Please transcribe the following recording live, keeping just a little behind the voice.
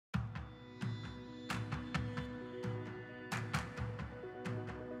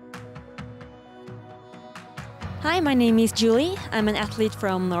Hi, my name is Julie. I'm an athlete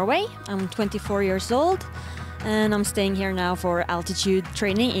from Norway. I'm 24 years old and I'm staying here now for altitude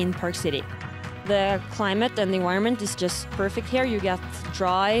training in Park City. The climate and the environment is just perfect here. You get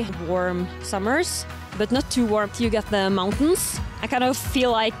dry, warm summers, but not too warm. You get the mountains. I kind of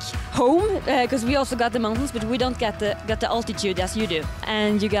feel like home because we also got the mountains, but we don't get the altitude as you do.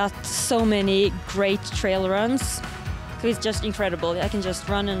 And you got so many great trail runs. It's just incredible. I can just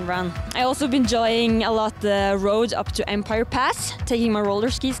run and run. I also been enjoying a lot the road up to Empire Pass, taking my roller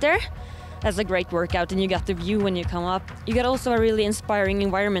skis there. That's a great workout, and you got the view when you come up. You got also a really inspiring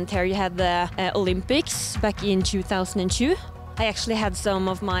environment here. You had the Olympics back in 2002. I actually had some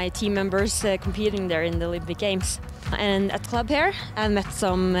of my team members competing there in the Olympic Games. And at club here, I met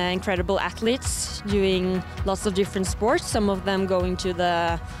some incredible athletes doing lots of different sports, some of them going to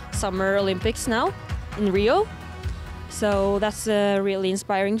the Summer Olympics now in Rio. So that's really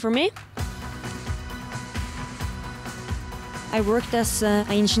inspiring for me. I worked as an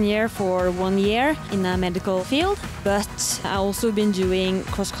engineer for 1 year in a medical field, but I've also been doing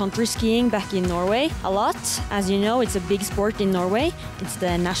cross-country skiing back in Norway a lot. As you know, it's a big sport in Norway. It's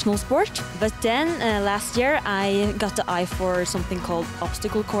the national sport. But then last year I got the eye for something called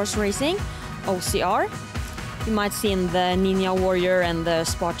obstacle course racing, OCR. You might see in the Ninja Warrior and the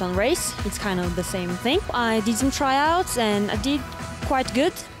Spartan race. It's kind of the same thing. I did some tryouts and I did quite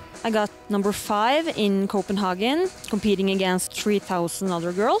good. I got number 5 in Copenhagen, competing against 3,000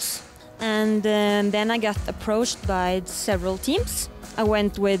 other girls. And then I got approached by several teams. I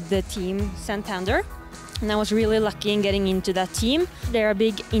went with the team Santander. And I was really lucky in getting into that team. They're a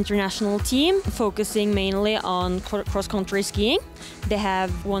big international team focusing mainly on cross-country skiing. They have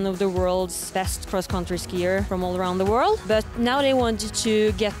one of the world's best cross-country skiers from all around the world. But now they wanted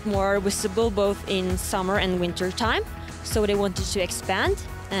to get more visible both in summer and winter time. So they wanted to expand.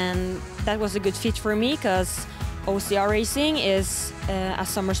 And that was a good fit for me because OCR racing is a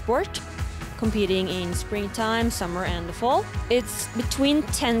summer sport, competing in springtime, summer and the fall. It's between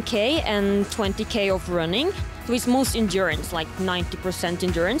 10K and 20K of running. So it's most endurance, like 90%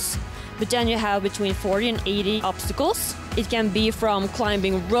 endurance. But then you have between 40 and 80 obstacles. It can be from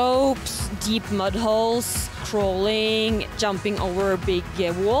climbing ropes, deep mud holes, crawling, jumping over big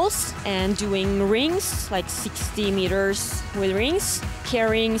walls, and doing rings, like 60 meters with rings.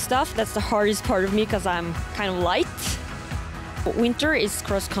 Carrying stuff, that's the hardest part of me because I'm kind of light. Winter is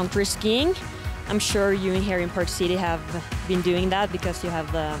cross-country skiing. I'm sure you here in Park City have been doing that because you have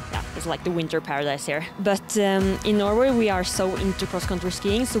it's like the winter paradise here. But in Norway we are so into cross-country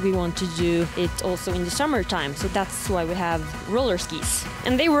skiing, so we want to do it also in the summertime. So that's why we have roller skis.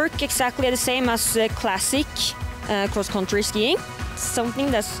 And they work exactly the same as classic cross-country skiing.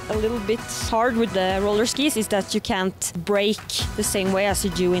 Something that's a little bit hard with the roller skis is that you can't brake the same way as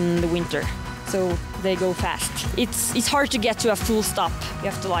you do in the winter. So they go fast. It's hard to get to a full stop. You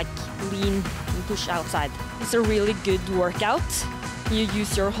have to like lean and push outside. It's a really good workout. You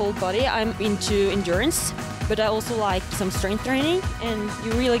use your whole body. I'm into endurance, but I also like some strength training, and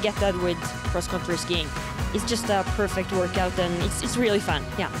you really get that with cross-country skiing. It's just a perfect workout and it's really fun,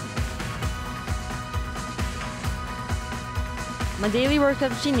 yeah. My daily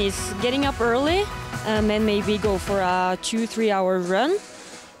workout routine is getting up early and maybe go for a 2-3 hour run,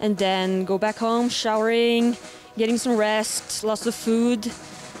 and then go back home, showering, getting some rest, lots of food,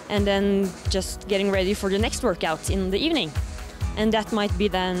 and then just getting ready for the next workout in the evening. And that might be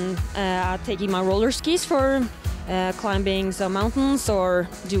then taking my roller skis for climbing some mountains or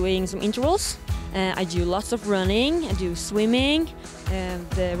doing some intervals. I do lots of running, I do swimming,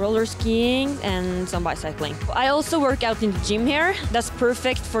 the roller skiing and some bicycling. I also work out in the gym here. That's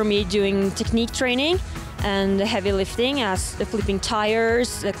perfect for me doing technique training and heavy lifting, as the flipping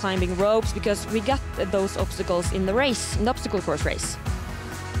tires, the climbing ropes, because we got those obstacles in the race, in the obstacle course race.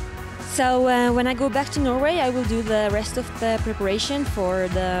 So when I go back to Norway, I will do the rest of the preparation for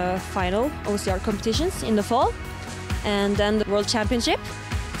the final OCR competitions in the fall, and then the World Championship.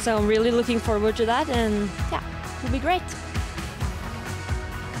 So I'm really looking forward to that, and yeah, it'll be great.